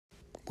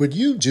Would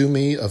you do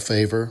me a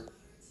favor?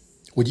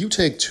 Would you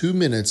take 2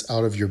 minutes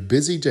out of your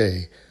busy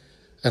day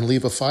and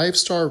leave a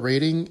 5-star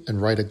rating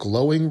and write a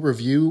glowing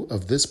review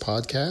of this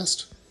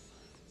podcast?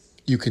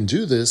 You can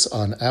do this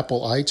on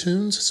Apple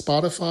iTunes,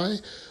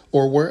 Spotify,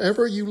 or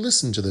wherever you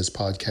listen to this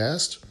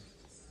podcast.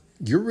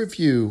 Your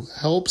review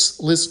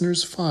helps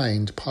listeners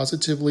find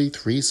Positively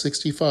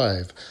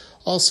 365.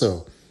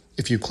 Also,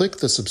 if you click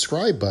the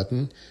subscribe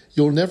button,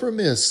 you'll never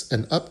miss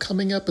an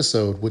upcoming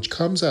episode which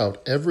comes out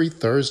every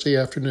Thursday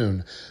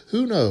afternoon.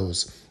 Who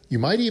knows? You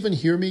might even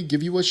hear me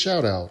give you a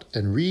shout out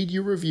and read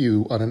your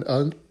review on an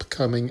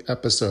upcoming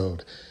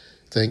episode.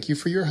 Thank you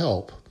for your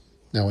help.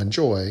 Now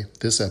enjoy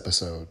this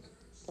episode.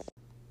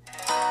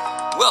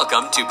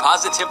 Welcome to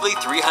Positively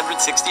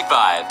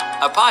 365,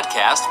 a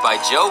podcast by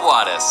Joe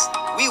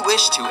Wattis. We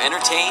wish to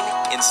entertain,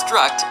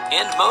 instruct,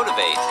 and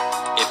motivate.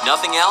 If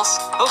nothing else,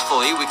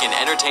 hopefully we can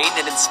entertain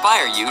and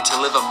inspire you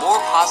to live a more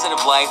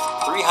positive life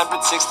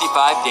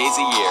 365 days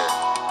a year.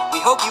 We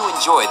hope you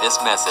enjoy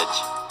this message.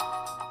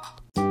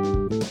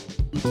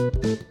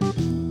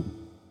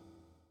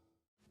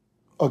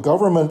 A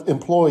government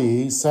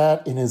employee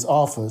sat in his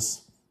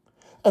office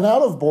and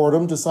out of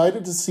boredom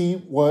decided to see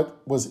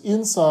what was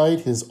inside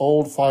his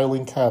old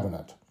filing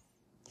cabinet.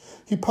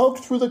 He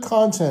poked through the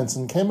contents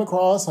and came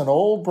across an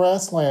old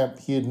brass lamp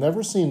he had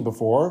never seen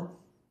before.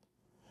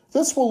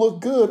 "This will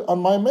look good on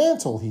my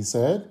mantle," he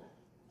said,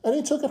 and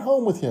he took it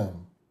home with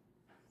him.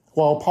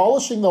 While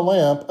polishing the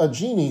lamp, a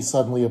genie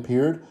suddenly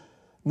appeared.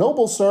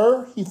 "Noble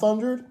sir," he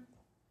thundered,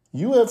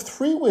 "you have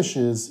 3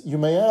 wishes you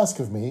may ask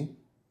of me."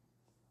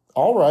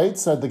 "All right,"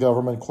 said the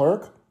government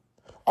clerk.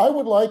 "I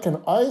would like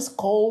an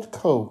ice-cold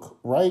Coke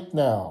right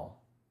now."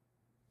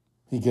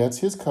 He gets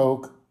his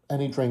Coke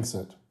and he drinks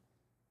it.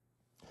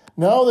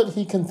 Now that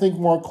he can think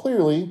more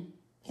clearly,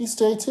 he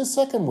states his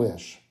second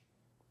wish.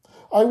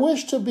 "I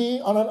wish to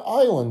be on an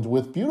island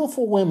with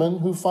beautiful women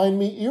who find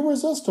me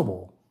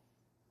irresistible."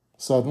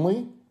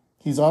 Suddenly,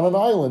 he's on an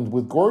island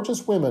with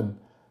gorgeous women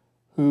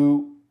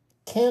who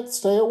can't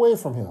stay away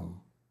from him.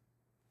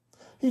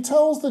 He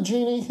tells the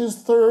genie his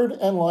third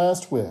and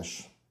last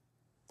wish.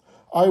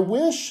 "I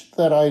wish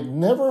that I'd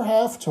never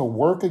have to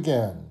work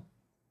again."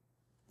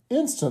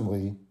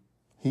 Instantly,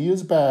 he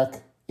is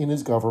back in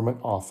his government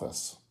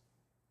office.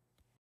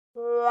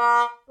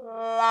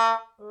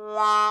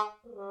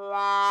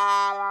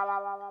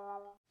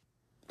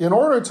 In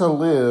order to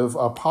live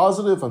a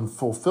positive and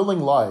fulfilling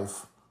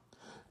life,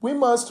 we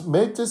must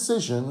make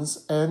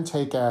decisions and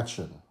take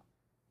action.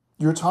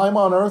 Your time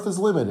on earth is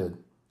limited,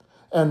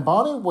 and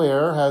Bonnie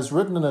Ware has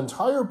written an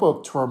entire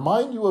book to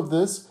remind you of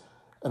this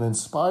and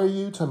inspire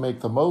you to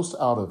make the most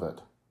out of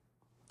it.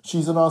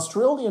 She's an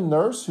Australian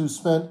nurse who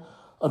spent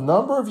a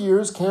number of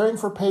years caring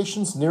for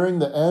patients nearing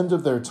the end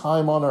of their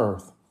time on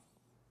earth.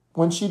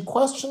 When she'd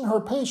question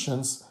her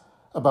patients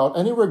about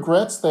any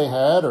regrets they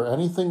had or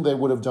anything they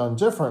would have done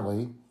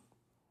differently,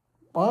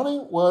 Bonnie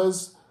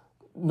was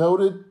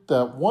noted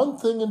that one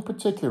thing in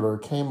particular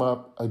came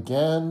up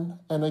again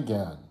and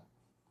again.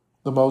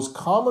 The most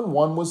common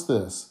one was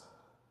this: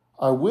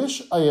 "I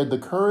wish I had the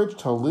courage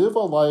to live a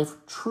life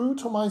true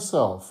to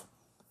myself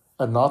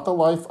and not the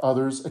life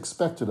others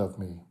expected of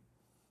me."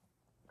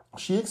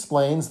 She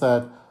explains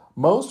that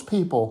most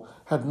people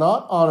had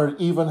not honored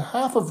even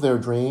half of their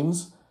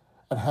dreams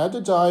and had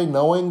to die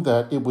knowing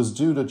that it was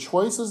due to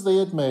choices they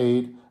had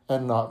made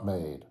and not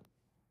made.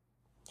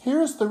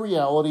 Here's the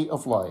reality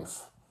of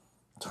life.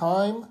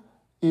 Time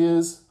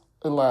is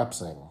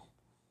elapsing.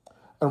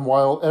 And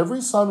while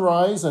every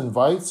sunrise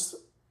invites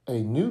a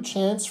new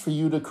chance for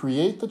you to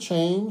create the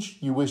change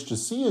you wish to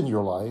see in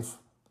your life,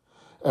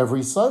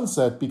 every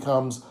sunset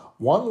becomes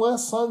one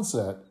less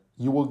sunset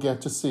you will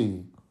get to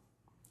see.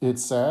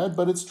 It's sad,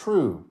 but it's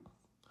true.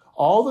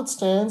 All that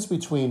stands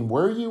between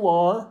where you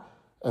are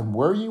and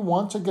where you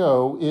want to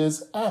go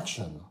is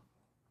action.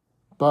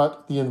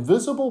 But the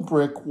invisible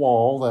brick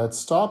wall that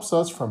stops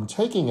us from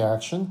taking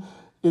action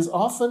is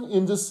often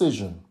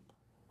indecision.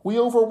 We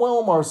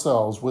overwhelm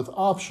ourselves with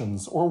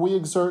options, or we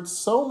exert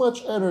so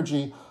much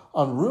energy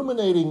on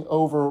ruminating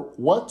over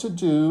what to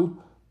do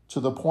to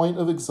the point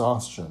of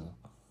exhaustion.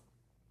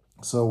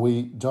 So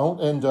we don't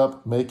end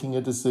up making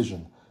a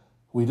decision.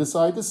 We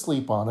decide to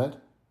sleep on it.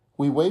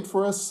 We wait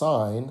for a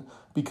sign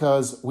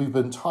because we've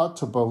been taught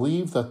to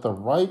believe that the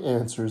right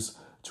answers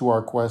to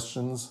our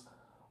questions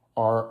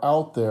are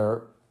out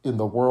there in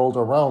the world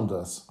around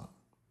us.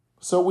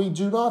 So we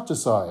do not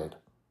decide.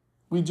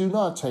 We do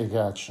not take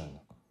action.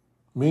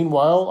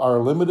 Meanwhile, our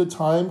limited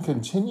time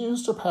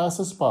continues to pass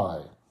us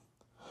by.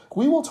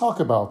 We will talk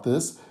about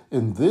this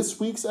in this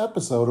week's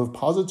episode of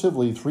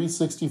Positively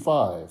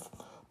 365.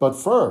 But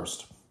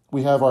first,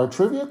 we have our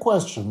trivia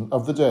question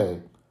of the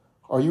day.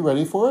 Are you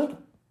ready for it?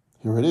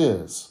 Here it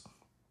is.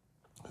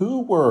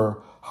 Who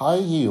were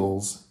high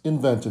heels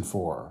invented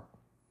for?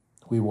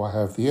 We will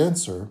have the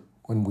answer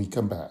when we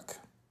come back.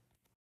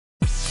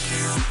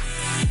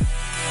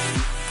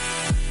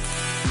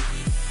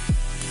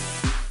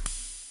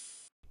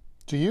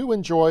 Do you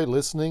enjoy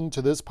listening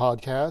to this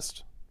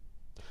podcast?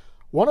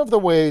 One of the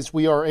ways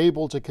we are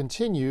able to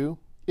continue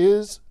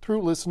is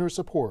through listener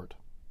support.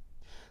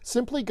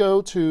 Simply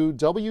go to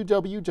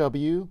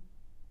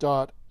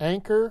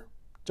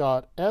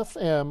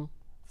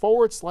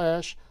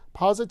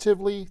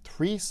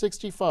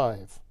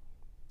www.anchor.fm/positively365.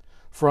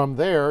 From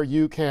there,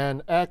 you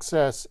can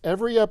access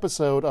every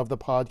episode of the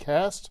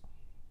podcast.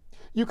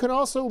 You can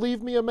also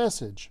leave me a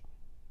message.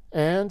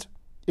 And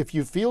if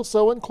you feel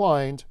so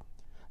inclined,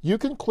 you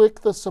can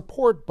click the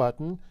support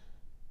button.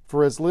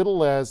 For as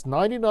little as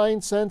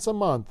 99 cents a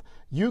month,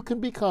 you can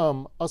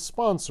become a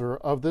sponsor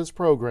of this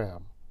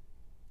program.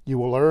 You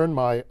will earn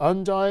my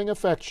undying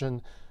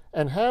affection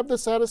and have the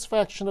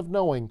satisfaction of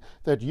knowing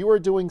that you are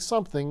doing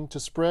something to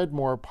spread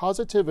more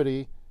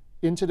positivity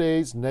in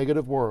today's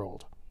negative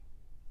world.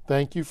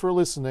 Thank you for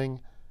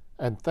listening,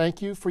 and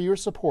thank you for your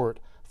support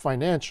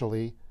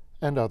financially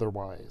and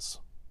otherwise.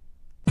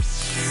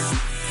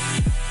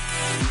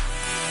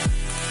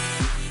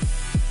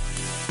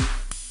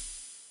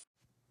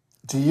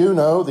 Do you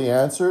know the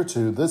answer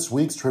to this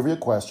week's trivia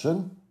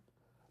question?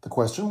 The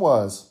question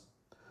was,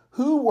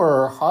 who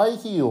were high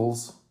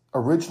heels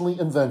originally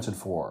invented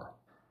for?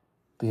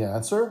 The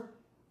answer?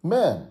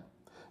 Men.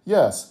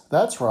 Yes,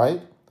 that's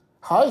right.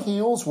 High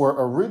heels were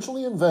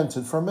originally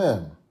invented for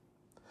men.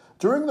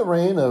 During the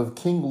reign of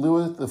King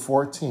Louis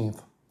XIV,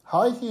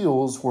 high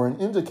heels were an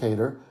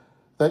indicator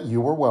that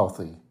you were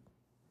wealthy.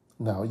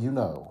 Now you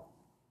know.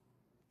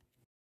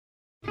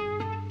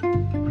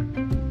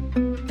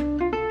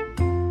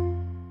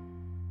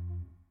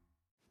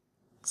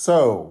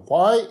 So,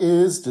 why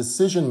is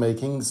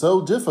decision-making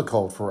so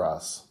difficult for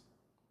us?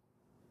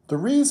 The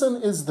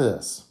reason is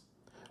this.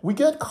 We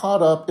get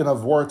caught up in a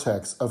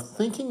vortex of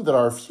thinking that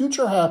our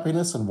future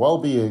happiness and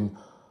well-being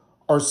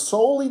are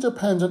solely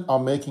dependent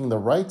on making the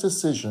right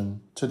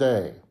decision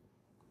today.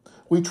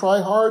 We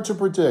try hard to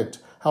predict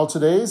how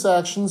today's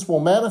actions will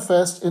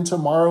manifest in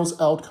tomorrow's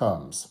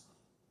outcomes.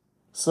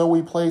 So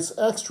we place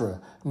extra,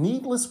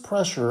 needless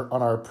pressure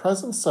on our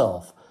present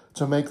self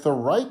to make the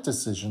right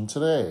decision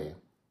today.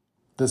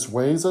 This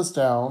weighs us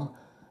down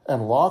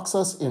and locks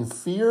us in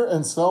fear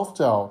and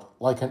self-doubt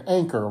like an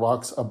anchor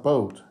locks a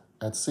boat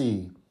at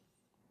sea.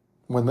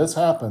 When this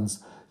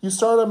happens, you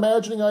start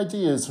imagining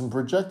ideas and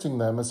projecting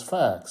them as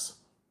facts.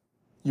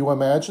 You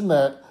imagine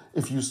that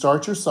if you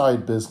start your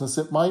side business,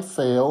 it might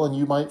fail and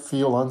you might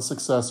feel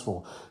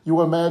unsuccessful.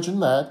 You imagine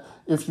that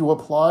if you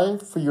apply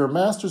for your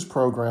master's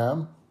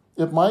program,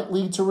 it might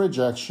lead to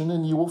rejection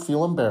and you will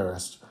feel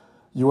embarrassed.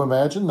 You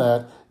imagine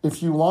that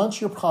if you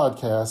launch your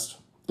podcast,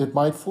 it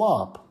might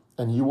flop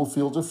and you will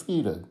feel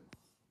defeated.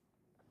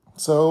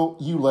 So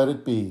you let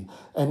it be.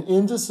 And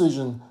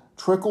indecision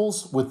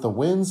trickles with the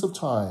winds of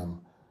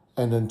time.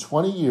 And in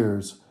 20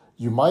 years,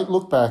 you might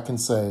look back and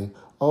say,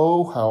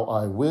 "Oh, how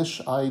I wish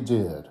I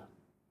did."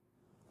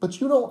 But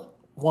you don't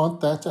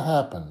want that to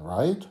happen,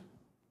 right?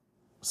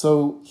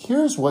 So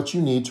here's what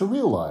you need to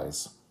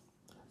realize.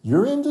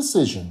 Your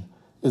indecision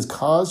is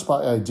caused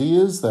by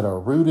ideas that are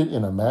rooted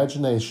in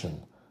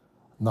imagination,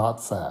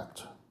 not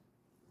fact.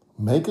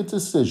 Make a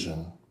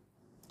decision,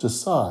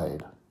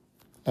 decide,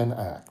 and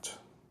act.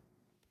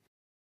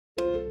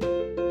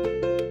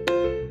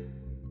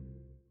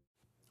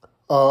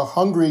 A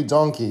hungry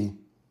donkey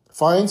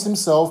finds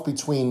himself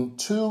between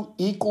two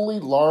equally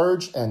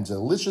large and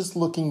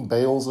delicious-looking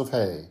bales of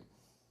hay.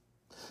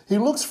 He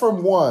looks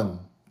from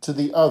one to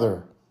the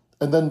other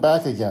and then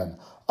back again,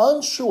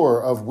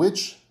 unsure of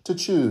which to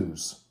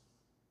choose.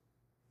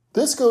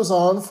 This goes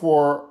on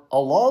for a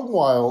long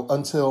while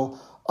until,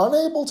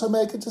 unable to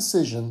make a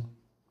decision,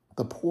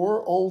 the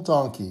poor old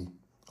donkey,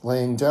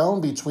 laying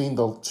down between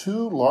the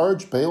two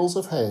large bales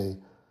of hay,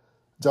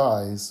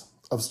 dies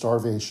of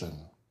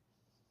starvation.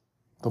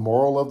 The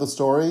moral of the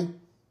story?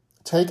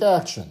 Take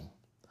action.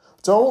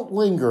 Don't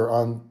linger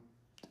on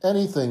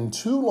anything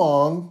too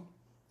long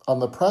on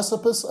the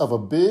precipice of a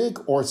big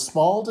or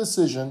small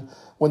decision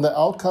when the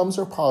outcomes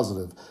are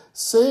positive.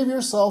 Save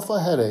yourself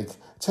a headache.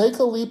 Take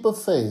a leap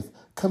of faith.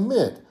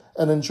 Commit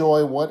and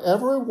enjoy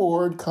whatever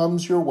reward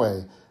comes your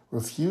way,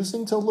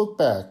 refusing to look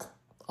back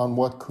on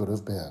what could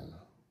have been.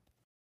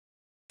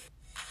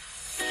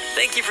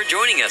 Thank you for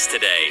joining us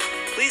today.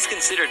 Please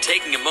consider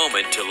taking a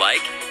moment to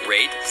like,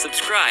 rate,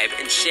 subscribe,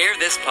 and share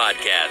this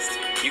podcast.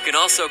 You can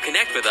also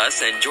connect with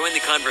us and join the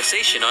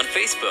conversation on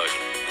Facebook.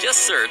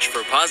 Just search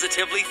for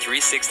Positively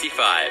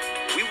 365.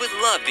 We would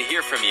love to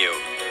hear from you.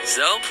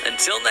 So,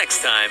 until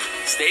next time,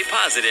 stay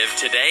positive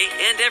today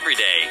and every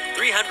day,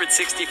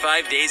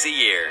 365 days a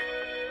year.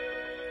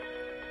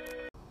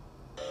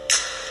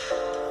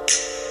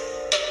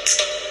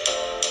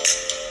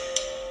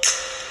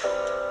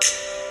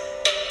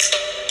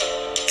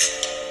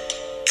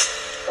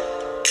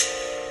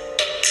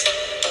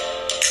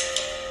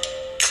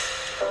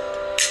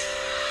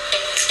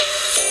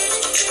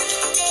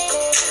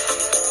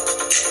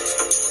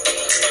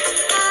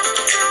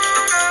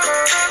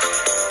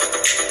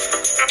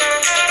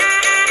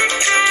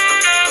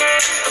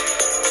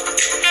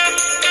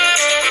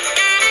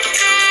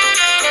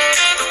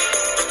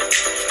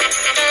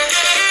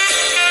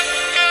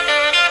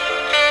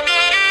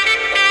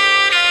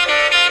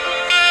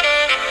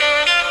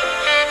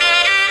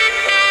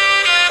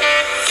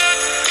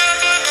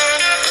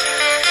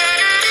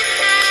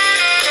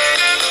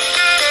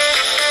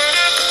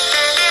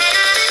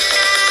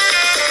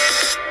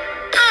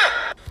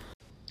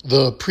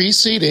 The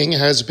preceding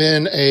has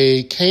been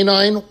a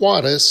Canine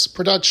Wattis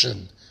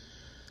production.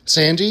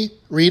 Sandy,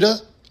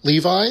 Rita,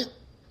 Levi,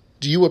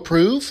 do you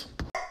approve?